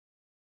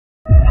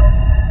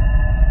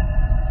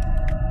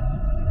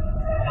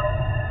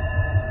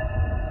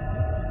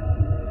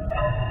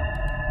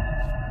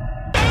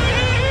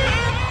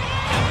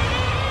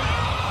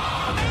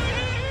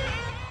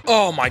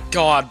Oh my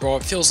god, bro.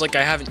 It feels like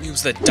I haven't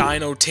used the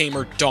Dino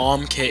Tamer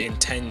Dom kit in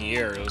 10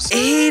 years.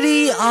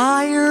 80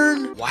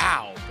 iron?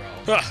 Wow,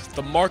 bro.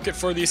 The market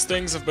for these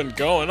things have been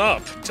going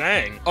up.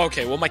 Dang.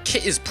 Okay, well, my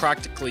kit is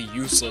practically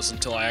useless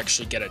until I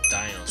actually get a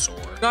dinosaur.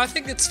 No, I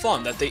think it's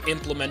fun that they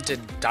implemented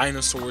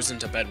dinosaurs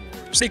into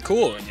Bedwars. Pretty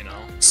cool, you know.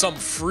 Some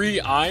free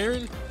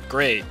iron?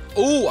 Great.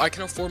 Oh, I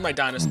can afford my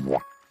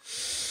dinosaur.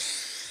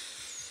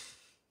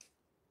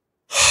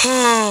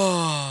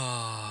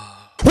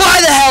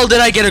 Why the hell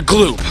did I get a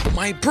gloop?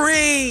 My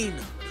brain!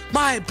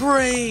 My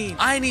brain!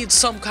 I need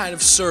some kind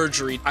of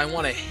surgery. I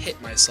want to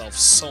hit myself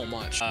so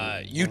much.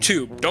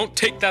 YouTube, don't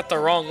take that the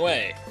wrong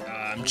way.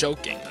 I'm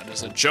joking. That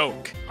is a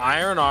joke.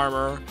 Iron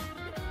armor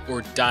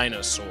or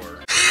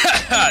dinosaur?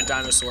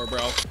 Dinosaur,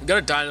 bro. We got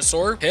a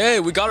dinosaur. Hey,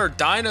 we got our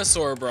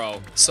dinosaur,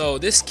 bro. So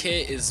this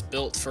kit is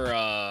built for,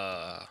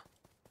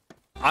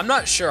 I'm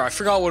not sure. I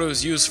forgot what it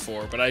was used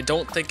for, but I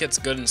don't think it's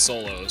good in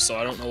solos, so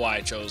I don't know why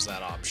I chose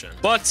that option.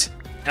 But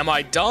am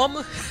I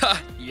dumb?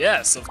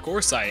 Yes, of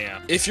course I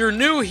am. If you're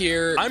new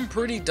here, I'm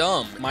pretty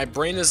dumb. My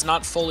brain is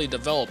not fully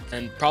developed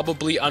and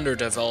probably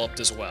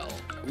underdeveloped as well.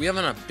 We have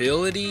an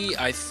ability.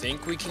 I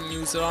think we can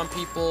use it on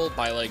people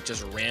by like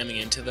just ramming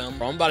into them.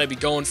 Bro, I'm about to be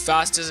going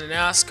fast as a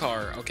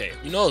NASCAR. Okay,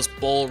 you know those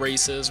bull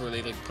races where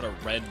they like put a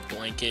red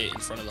blanket in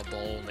front of the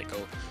bull and they go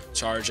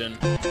charging?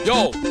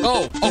 Yo,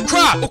 oh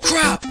crap, oh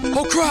crap,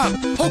 oh crap,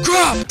 oh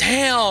crap.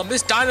 Damn,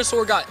 this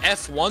dinosaur got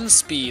F1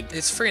 speed.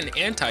 It's freaking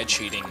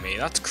anti-cheating me.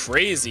 That's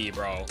crazy,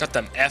 bro. Got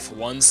them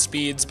F1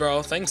 speeds,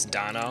 bro. Thanks,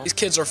 Dino. These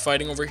kids are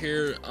fighting over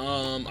here.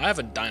 I have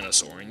a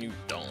dinosaur and you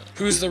don't.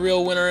 Who's the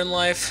real winner in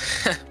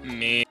life?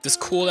 Me. This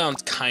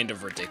cooldown's kind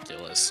of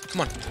ridiculous.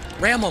 Come on,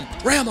 ram him,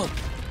 ram him.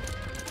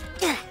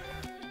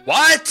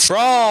 What?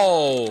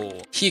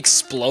 Bro, he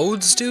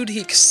explodes, dude. He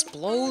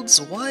explodes.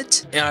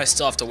 What? And I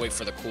still have to wait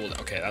for the cooldown.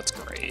 Okay, that's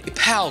great. Hey,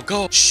 pal,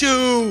 go.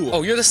 Shoo.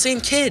 Oh, you're the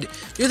same kid.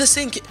 You're the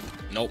same kid.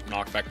 Nope,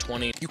 knockback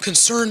 20. You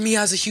concern me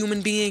as a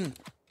human being.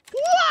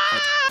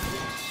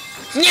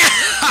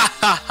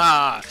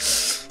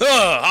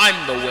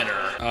 I'm the winner.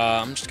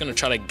 I'm just gonna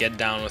try to get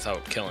down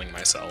without killing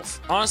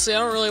myself. Honestly, I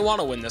don't really want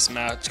to win this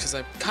match because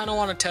I kind of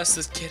want to test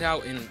this kid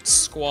out in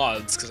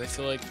squads because I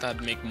feel like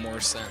that'd make more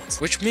sense.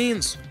 Which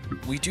means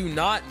we do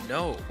not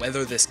know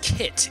whether this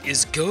kit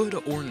is good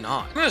or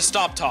not. I'm gonna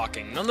stop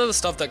talking. None of the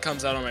stuff that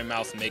comes out of my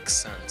mouth makes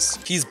sense.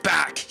 He's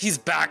back. He's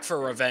back for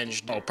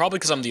revenge. Oh, probably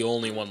because I'm the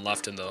only one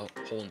left in the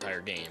whole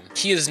entire game.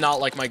 He does not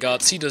like my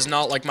guts. He does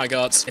not like my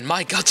guts. And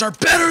my guts are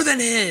better than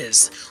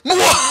his.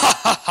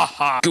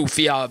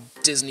 Goofy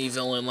Disney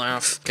villain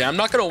laugh. Okay, I'm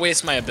not gonna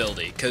waste my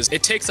ability because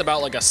it takes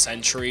about like a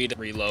century to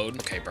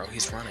reload. Okay, bro,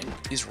 he's running.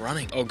 He's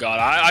running. Oh god,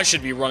 I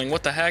should be running.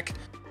 What the heck?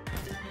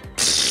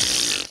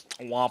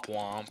 Womp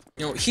womp.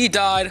 You know, he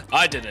died.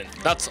 I didn't.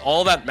 That's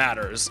all that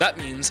matters. That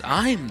means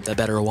I'm the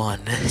better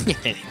one.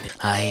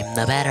 I'm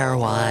the better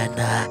one.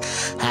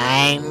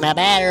 I'm the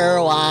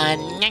better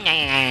one.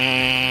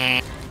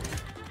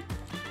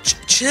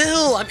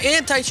 Chill. I'm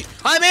anti-cheat.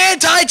 I'm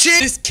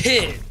anti-cheat. This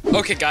kid.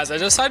 Okay, guys, I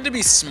decided to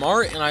be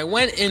smart and I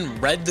went and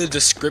read the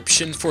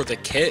description for the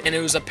kit and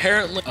it was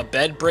apparently a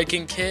bed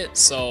breaking kit.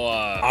 So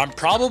I'm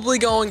probably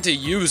going to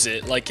use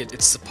it like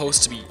it's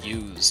supposed to be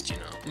used, you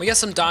know. I'm gonna get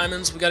some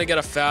diamonds. We gotta get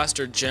a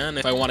faster gen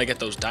if I want to get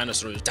those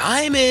dinosaurs.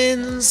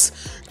 Diamonds!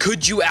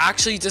 Could you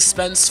actually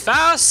dispense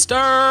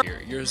faster?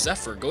 You're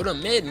Zephyr. Go to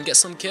mid and get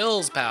some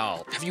kills,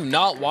 pal. Have you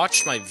not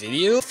watched my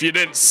video? If you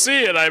didn't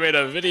see it, I made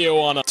a video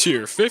on a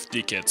tier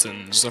 50 kits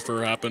and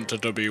Zephyr happened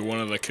to be one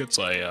of the kits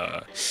I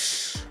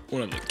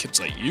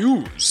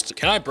used.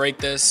 Can I break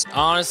this?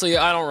 Honestly,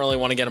 I don't really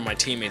want to get on my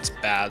teammate's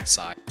bad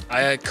side.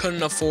 I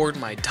couldn't afford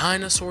my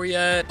dinosaur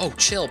yet. Oh,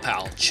 chill,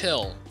 pal,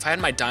 chill. If I had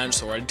my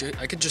dinosaur, I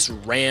could just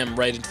ram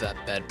right into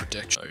that bed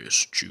protection.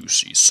 Nice,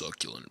 juicy,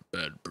 succulent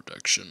bed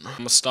protection. I'm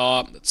gonna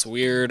stop. That's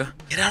weird.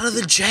 Get out of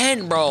the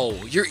gen, bro.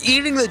 You're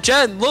eating the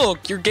gen.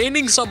 Look, you're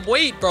gaining some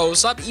weight, bro.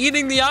 Stop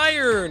eating the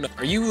iron.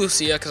 Are you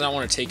Lucia? Because I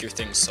want to take your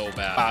thing so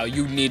bad. Wow,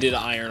 you needed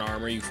iron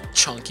armor, you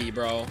chunky,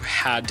 bro.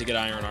 Had to get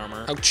iron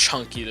armor. How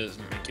chunky does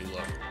it make you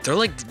look? They're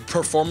like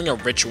performing a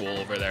ritual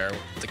over there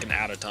with like an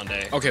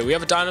Atatunde. Okay, we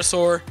have a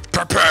dinosaur.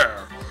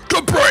 Prepare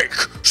to break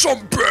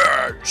some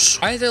beds.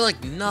 Why is there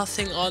like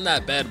nothing on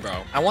that bed,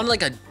 bro? I want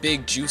like a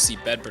big juicy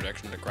bed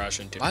protection to crash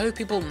into. Why do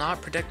people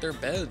not protect their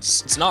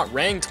beds? It's not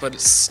ranked, but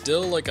it's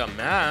still like a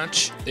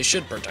match. They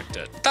should protect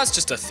it. That's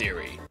just a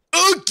theory.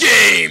 A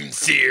game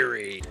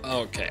theory.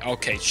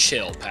 Okay,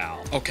 chill,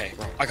 pal. Okay,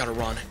 bro, I gotta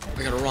run.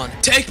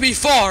 Take me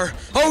far.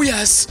 Oh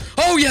yes,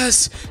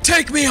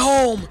 take me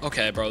home.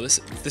 Okay, bro, this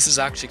is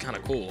actually kind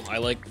of cool. I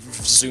like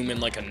zoom in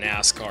like a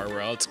NASCAR,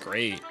 bro. It's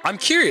great. I'm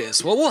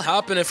curious, what will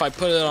happen if I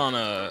put it on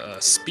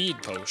a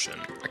speed potion?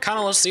 I kind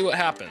of want to see what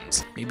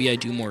happens. Maybe I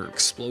do more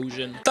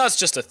explosion. That's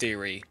just a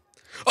theory.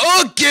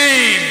 A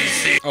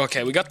game!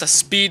 Okay, we got the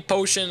speed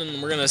potion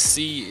and we're gonna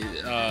see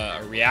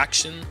a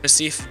reaction. To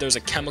see if there's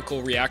a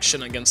chemical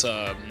reaction against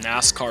a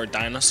NASCAR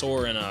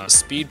dinosaur and a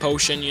speed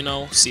potion, you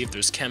know? See if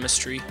there's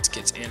chemistry. This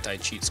kid's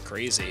anti-cheat's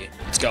crazy.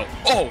 Let's go.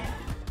 Oh!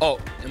 Oh,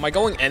 am I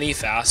going any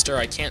faster?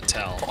 I can't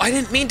tell. Oh, I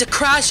didn't mean to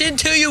crash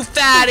into you,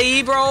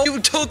 fatty, bro. You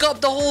took up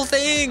the whole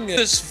thing.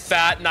 This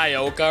fat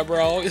Nyoka,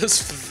 bro.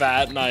 This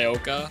fat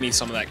Nyoka. Need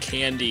some of that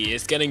candy.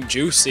 It's getting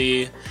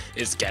juicy.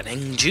 It's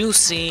getting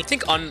juicy. I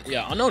think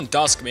Unknown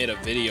Dusk made a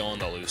video on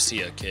the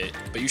Lucia kit,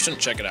 but you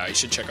shouldn't check it out. You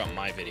should check out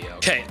my video.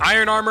 Okay,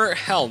 iron armor.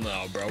 Hell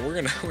no, bro.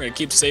 We're gonna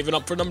keep saving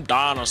up for them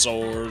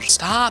dinosaurs.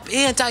 Stop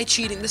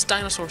anti-cheating. This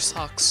dinosaur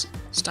sucks.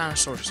 This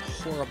dinosaur is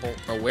horrible.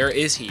 Bro, where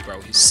is he,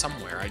 bro? He's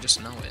somewhere. I just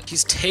know it.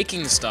 He's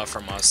taking stuff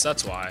from us.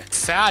 That's why.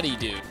 Fatty,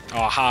 dude.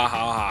 Oh, ha, ha,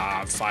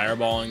 ha.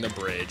 Fireballing the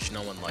bridge.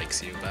 No one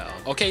likes you, Bell.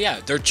 Okay, yeah.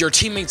 Your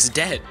teammate's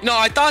dead. No,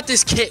 I thought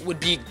this kit would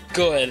be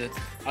good.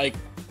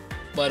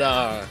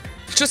 But,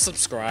 just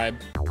subscribe.